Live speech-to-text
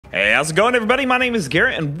Hey, how's it going, everybody? My name is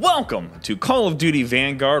Garrett, and welcome to Call of Duty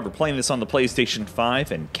Vanguard. We're playing this on the PlayStation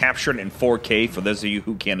 5 and captured it in 4K for those of you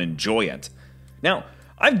who can enjoy it. Now,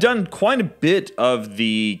 I've done quite a bit of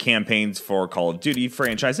the campaigns for Call of Duty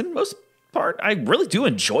franchise, and most part, I really do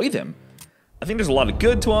enjoy them. I think there's a lot of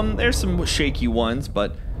good to them. There's some shaky ones,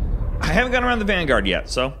 but I haven't gotten around the Vanguard yet,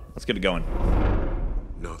 so let's get it going.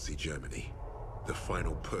 Nazi Germany, the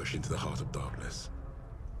final push into the heart of darkness.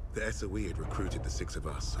 The SOE had recruited the six of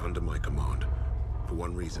us under my command for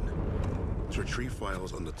one reason: to retrieve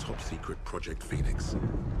files on the top-secret Project Phoenix,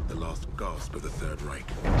 the last gasp of the Third Reich.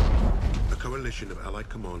 A coalition of Allied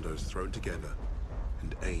commandos thrown together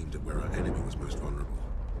and aimed at where our enemy was most vulnerable.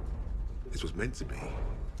 This was meant to be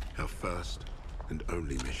our first and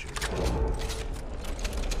only mission.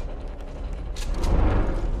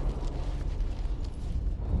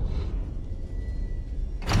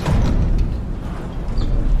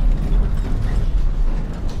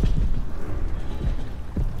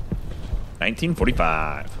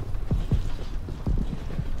 $1945.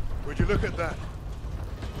 Would you look at that?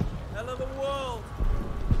 Hell of a world.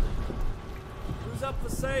 Who's up for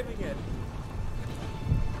saving it?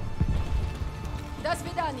 До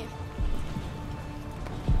свидания.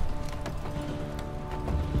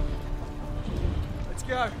 Let's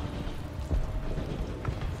go.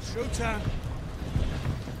 Showtime.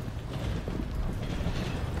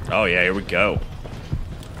 Oh yeah, here we go.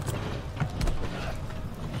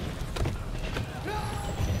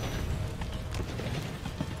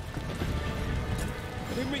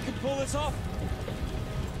 Think we can pull this off?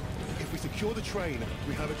 If we secure the train,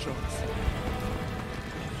 we have a chance.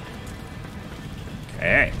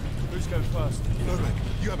 Okay. Who's going first? Novak,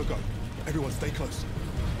 you have a go. Everyone stay close.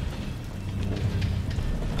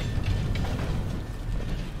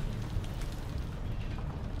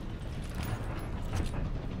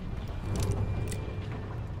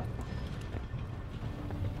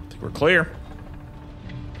 I think we're clear.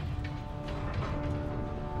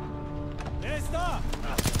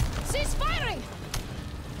 She's firing!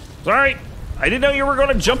 Sorry, I didn't know you were going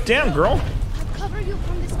to jump down, girl. I'll cover you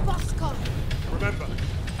from this boxcar. Remember,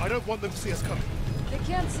 I don't want them to see us coming. They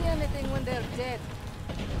can't see anything when they're dead.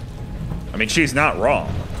 I mean, she's not wrong.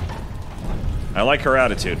 I like her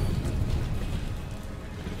attitude.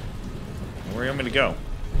 Where do you want me to go?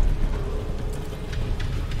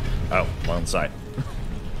 Oh, one side.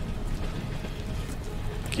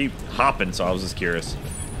 Keep hopping, so I was just curious.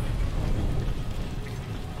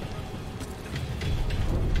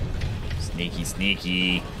 Sneaky,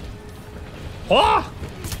 sneaky. Ah!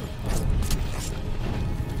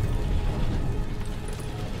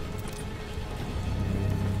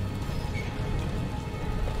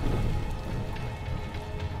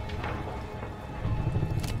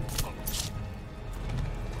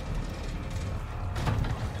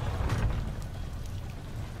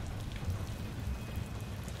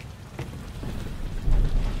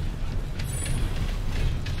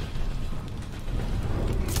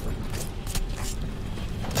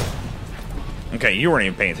 Okay, you weren't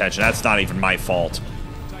even paying attention. That's not even my fault.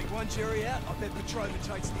 Take one jury out, I bet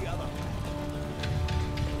Petrova takes the other.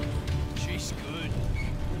 She's good.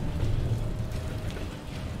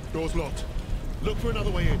 Door's locked. Look for another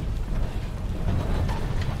way in.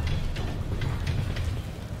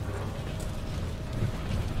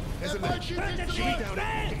 There's a ledge. Shimmy down it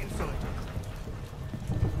and get inside.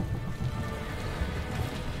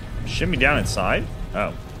 Shimmy down inside?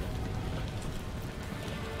 Oh.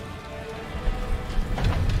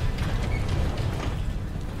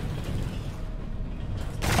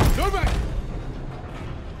 Novak!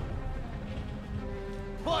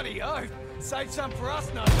 Bloody oath! Save some for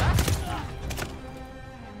us, no that.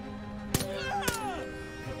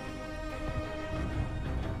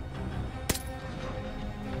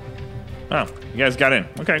 Oh, you guys got in.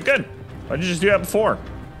 Okay, good. Why'd you just do that before?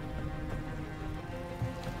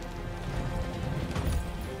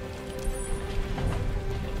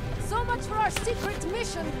 So much for our secret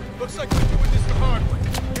mission. Looks like we're doing this the hard way.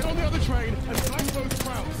 Get on the other train and flank those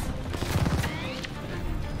crowds.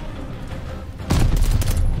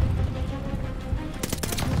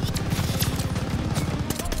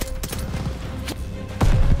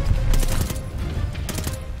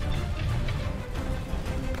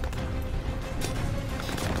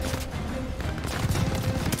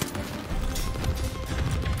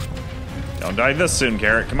 Don't die this soon,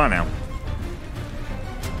 Garrett. Come on now.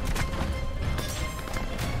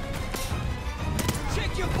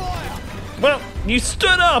 Check your fire! Well, you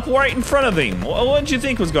stood up right in front of him. What did you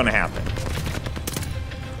think was going to happen?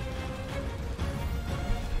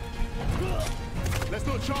 Let's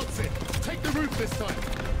not chance it. Take the roof this time.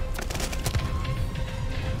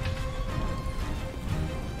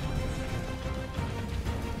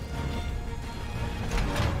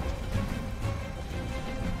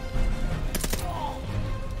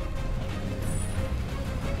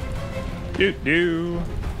 Do.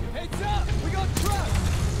 Heads up! We got trucks!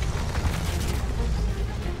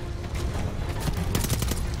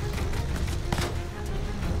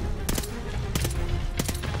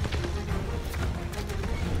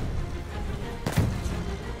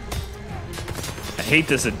 I hate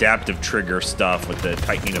this adaptive trigger stuff with the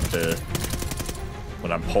tightening of the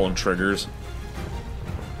when I'm pulling triggers.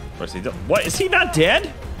 What's he doing? What? Is he not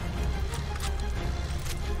dead?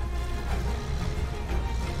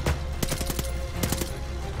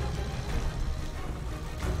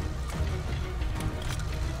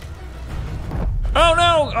 Oh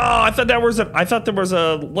no! Oh, I thought there was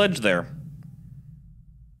a ledge there.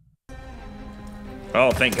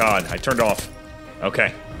 Oh, thank God. I turned off.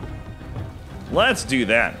 Okay. Let's do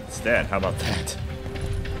that instead. How about that?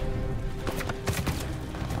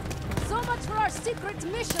 So much for our secret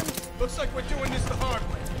mission. Looks like we're doing this the hard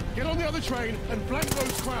way. Get on the other train and flank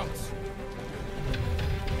those crowds.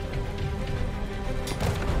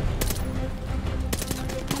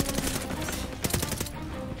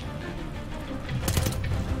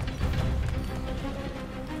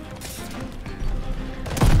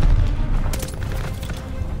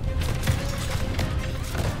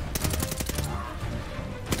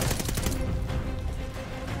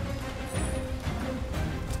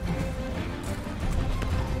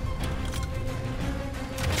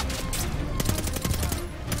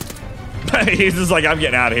 He's just like, I'm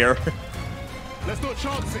getting out of here. Let's not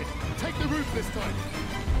chance it. Take the roof this time.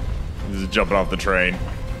 He's just jumping off the train.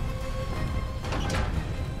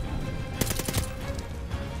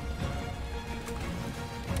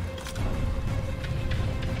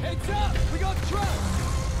 Heads up! We got trucks!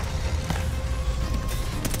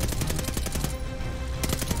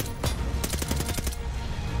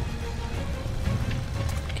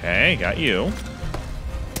 Okay, got you.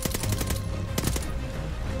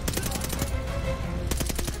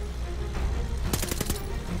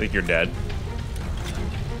 I think you're dead.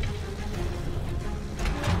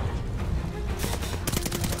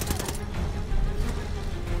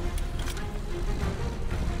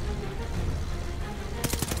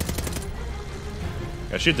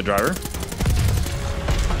 Gotta shoot the driver.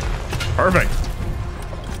 Perfect.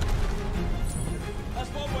 That's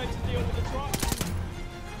one way to deal with the truck.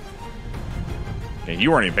 Yeah, you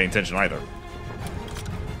weren't even paying attention either.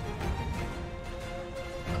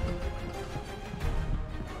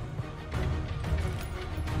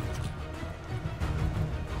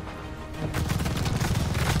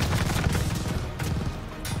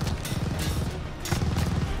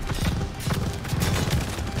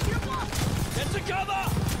 Get to cover!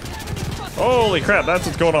 Holy crap, that's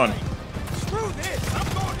what's going on. Screw this! I'm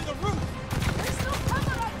going to the roof! There's no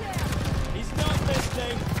cover up there. He's not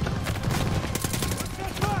listening.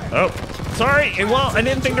 Oh, sorry. Well, I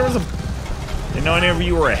didn't think there was a... Didn't know any of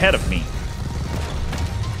you were ahead of me.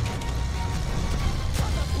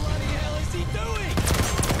 What the bloody hell is he doing?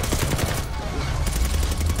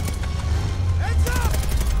 Heads up!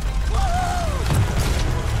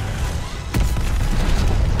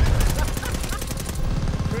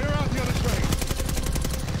 Clear out the other train.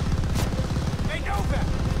 Hey, Nova!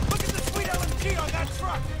 Look at the sweet LMG on that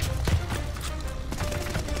truck!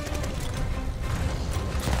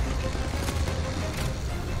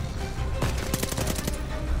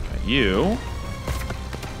 You.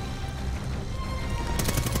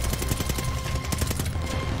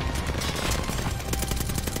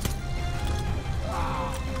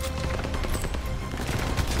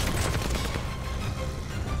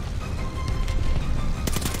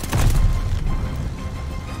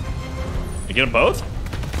 You get them both?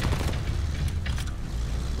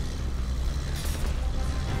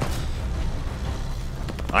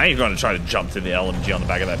 I ain't gonna try to jump to the LMG on the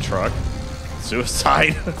back of that truck.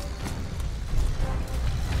 Suicide.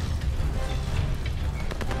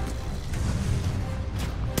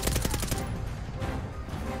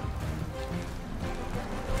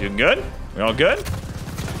 Doing good? We all good?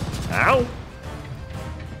 Ow.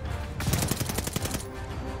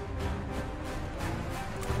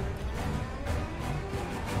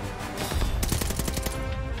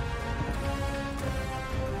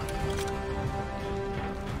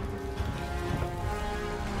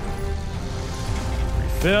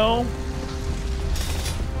 Refill.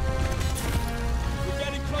 We're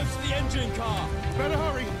getting close to the engine car. Better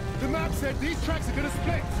hurry. The map said these tracks are gonna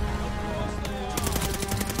split.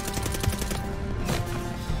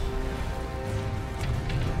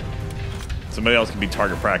 Somebody else can be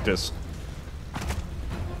target practice.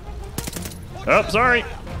 Oh, sorry.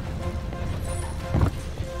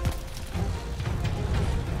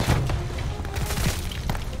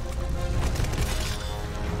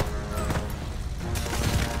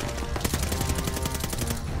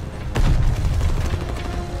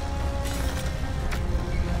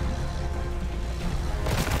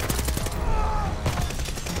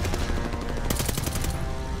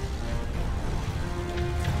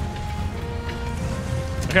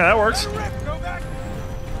 Okay, that works. Go back.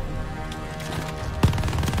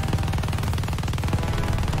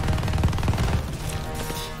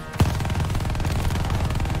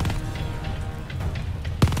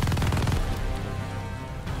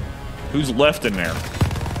 Who's left in there?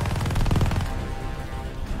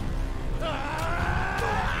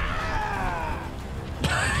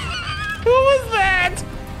 Who was that?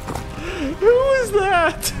 Who was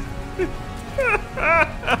that?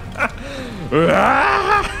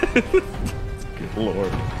 Good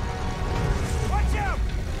lord. Watch out!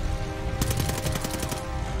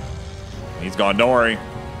 He's gone, don't worry.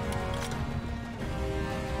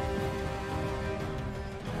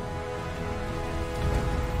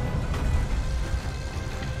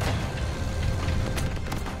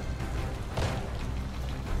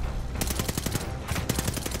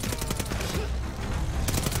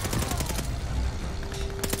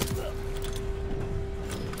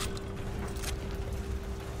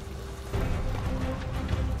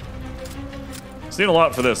 Seen a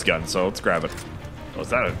lot for this gun, so let's grab it. Oh, is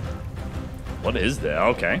that a... What is that?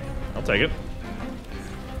 Okay, I'll take it.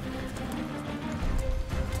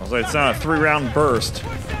 I was like, it's not a 3-round burst.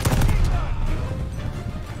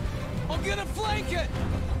 I'm gonna flank it!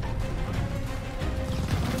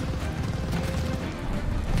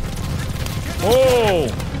 Whoa!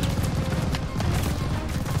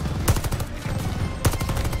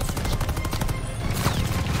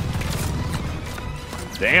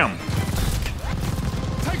 Damn.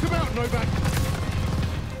 Take him out, Novak.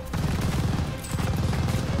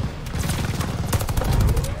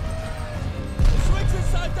 Switch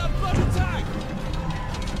inside that bloody tank!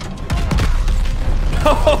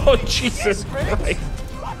 Oh, Jesus Christ.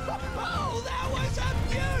 Oh, that was a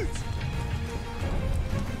beaut!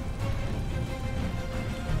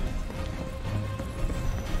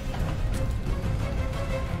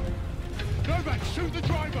 Novak, shoot the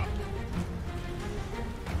driver.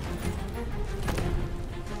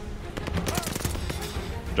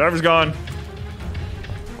 Driver's gone.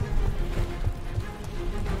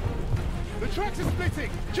 The tracks are splitting.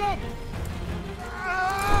 Jump!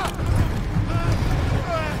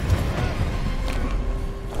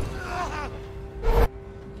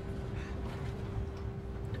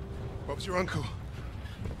 Bob's your uncle.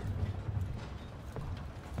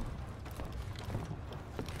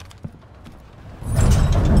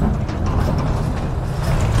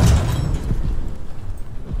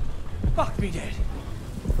 Fuck me dead.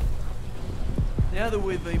 Now that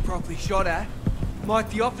we've been properly shot at, might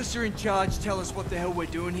the officer in charge tell us what the hell we're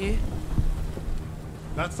doing here?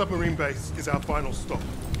 That submarine base is our final stop.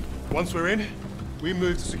 Once we're in, we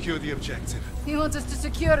move to secure the objective. You want us to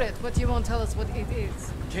secure it, but you won't tell us what it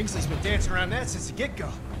is. Kingsley's been dancing around that since the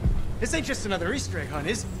get-go. This ain't just another Easter egg hunt,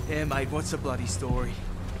 is it? Yeah, mate, what's the bloody story?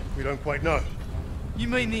 We don't quite know. You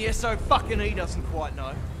mean the SO fucking E doesn't quite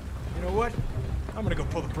know? You know what? I'm gonna go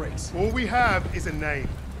pull the brakes. All we have is a name.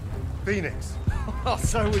 Phoenix. Oh,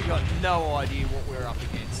 so we got no idea what we're up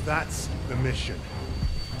against. That's the mission.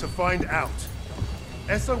 To find out.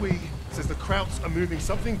 SOE says the Krauts are moving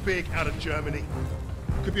something big out of Germany.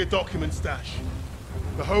 Could be a document stash.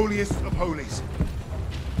 The holiest of holies.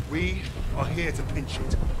 We are here to pinch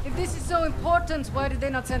it. If this is so important, why did they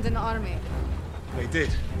not send an army? They did.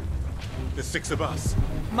 There's 6 of us.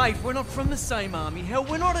 Mate, we're not from the same army. Hell,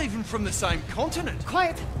 we're not even from the same continent.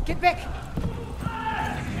 Quiet! Get back!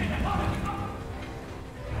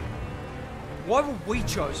 Why were we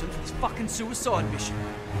chosen for this fucking suicide mission?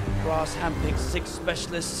 Ross handpicked 6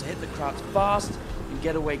 specialists to hit the crowds fast and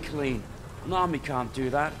get away clean. An army can't do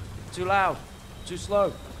that. Too loud. Too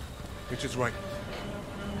slow. Richard's right.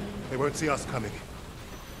 They won't see us coming.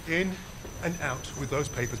 In and out with those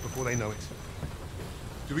papers before they know it.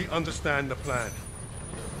 Do we understand the plan?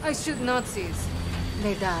 I shoot Nazis.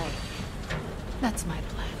 They die. That's my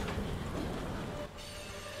plan.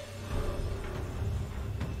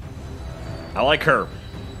 I like her.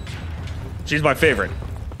 She's my favorite.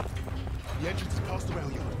 The entrance is past the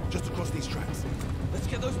rail yard, just across these tracks. Let's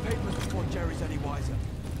get those papers before Jerry's any wiser.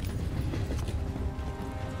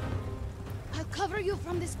 I'll cover you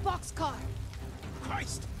from this boxcar.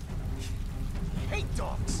 Christ! I hate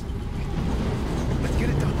dogs. Let's get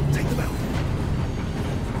it done. Take them out.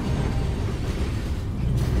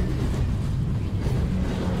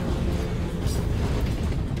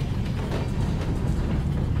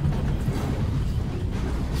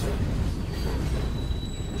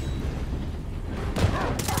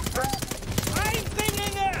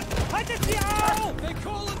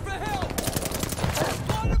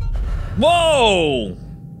 Whoa!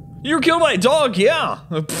 You were killed by a dog, yeah.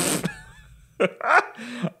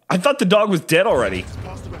 I thought the dog was dead already. It's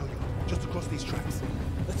past the rail yard, just across these tracks.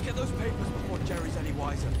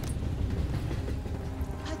 wiser.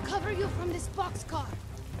 I'll cover you from this boxcar.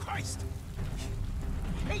 Christ!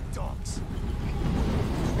 I hate dogs.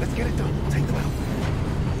 Let's get it done. Take them out.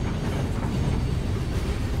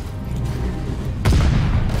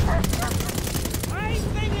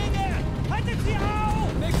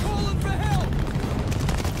 They're calling for help!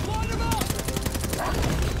 Line them up!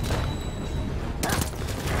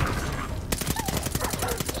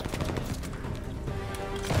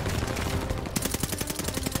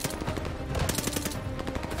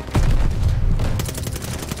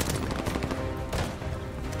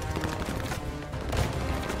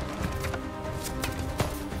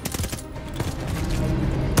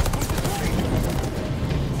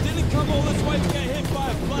 Didn't come all this way to get hit by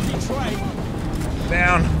a bloody train.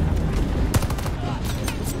 Down.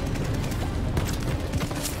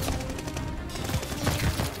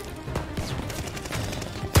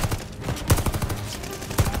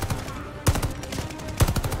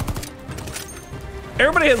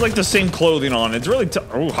 Everybody has like the same clothing on. It's really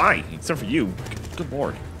oh, hi. Except for you. Good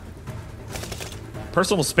lord.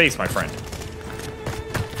 Personal space, my friend.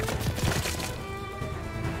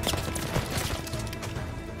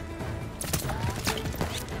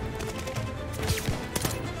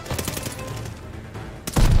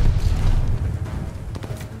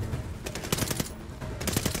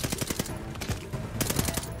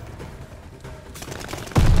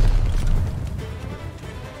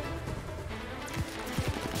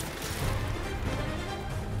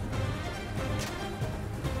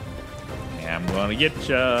 I'm gonna get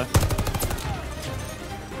ya.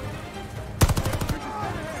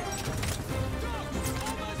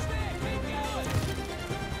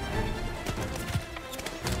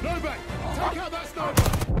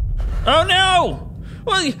 Oh no!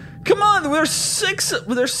 Well, come on. There's six of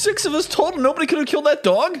us total. Nobody could have killed that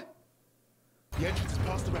dog. The entrance is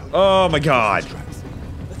past the rally. Oh my god.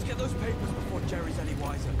 Let's get those papers before Jerry's any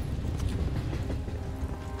wiser.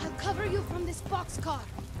 I'll cover you from this boxcar.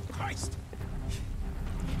 Christ!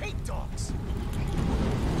 I hate dogs.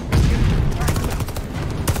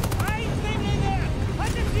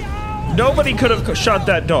 Nobody could have shot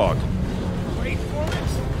that dog. Wait for it.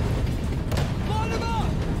 Line them up!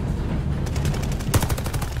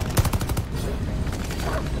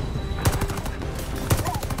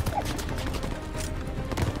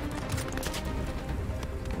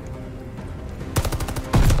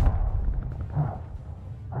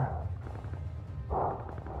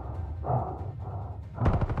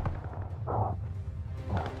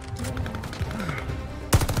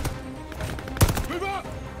 Move up!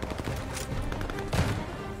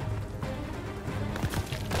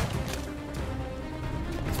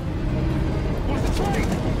 What's the train?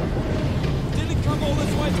 Didn't come all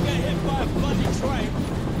this way to get hit by a bloody train.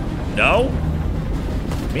 No?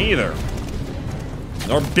 Me either.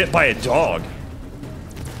 Nor bit by a dog.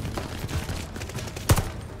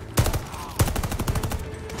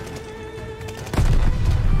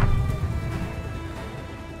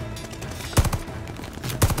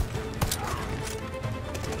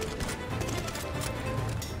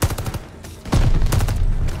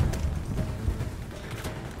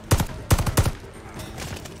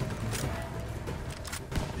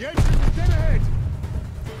 The entrance is dead ahead.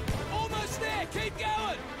 Almost there! Keep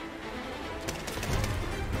going!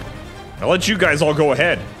 I'll let you guys all go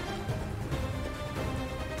ahead.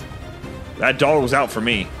 That dog was out for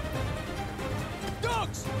me.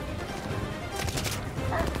 Dogs!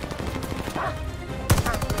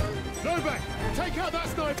 Novak, take out that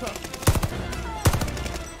sniper.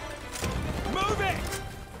 Move it!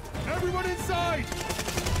 Everyone inside.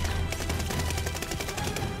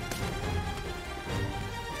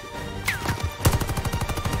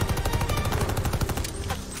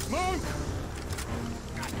 Smoke.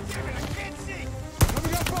 God damn it, I can't see!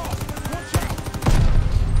 Coming up fast. Watch out.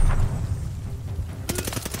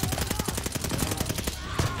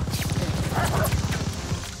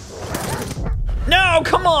 No,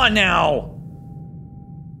 come on now.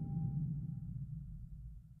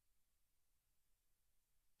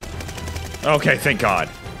 Okay, thank God.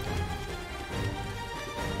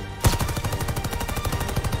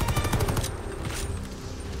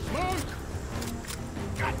 Smoke.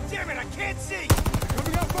 God damn it, I can't see!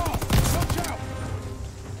 Coming up fast. Watch out.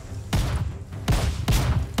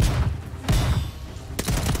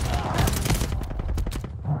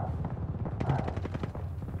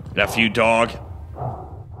 F you, dog.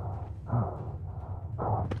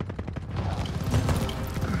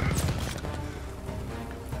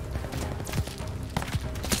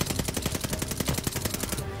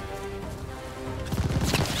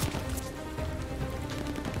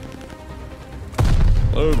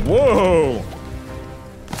 Whoa!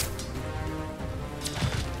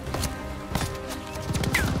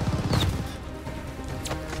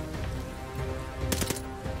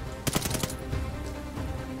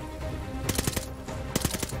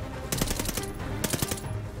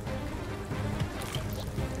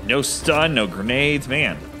 No stun, no grenades,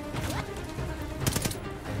 man.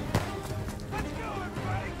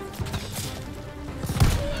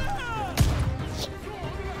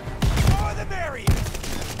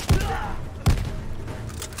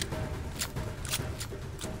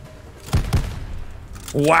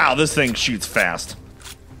 Wow, this thing shoots fast.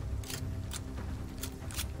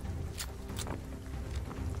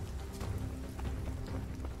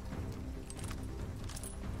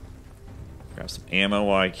 Grab some ammo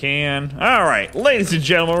while I can. Alright, ladies and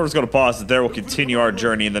gentlemen, we're just going to pause it there. We'll continue our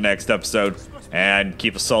journey in the next episode and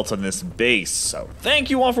keep assaults on this base. So, thank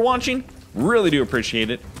you all for watching. Really do appreciate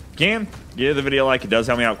it. Can give the video a like. It does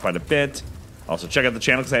help me out quite a bit. Also, check out the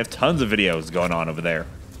channel because I have tons of videos going on over there.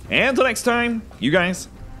 And until next time, you guys,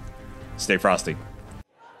 stay frosty.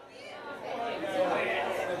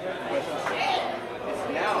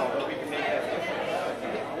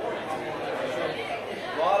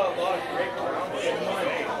 A lot of great ground.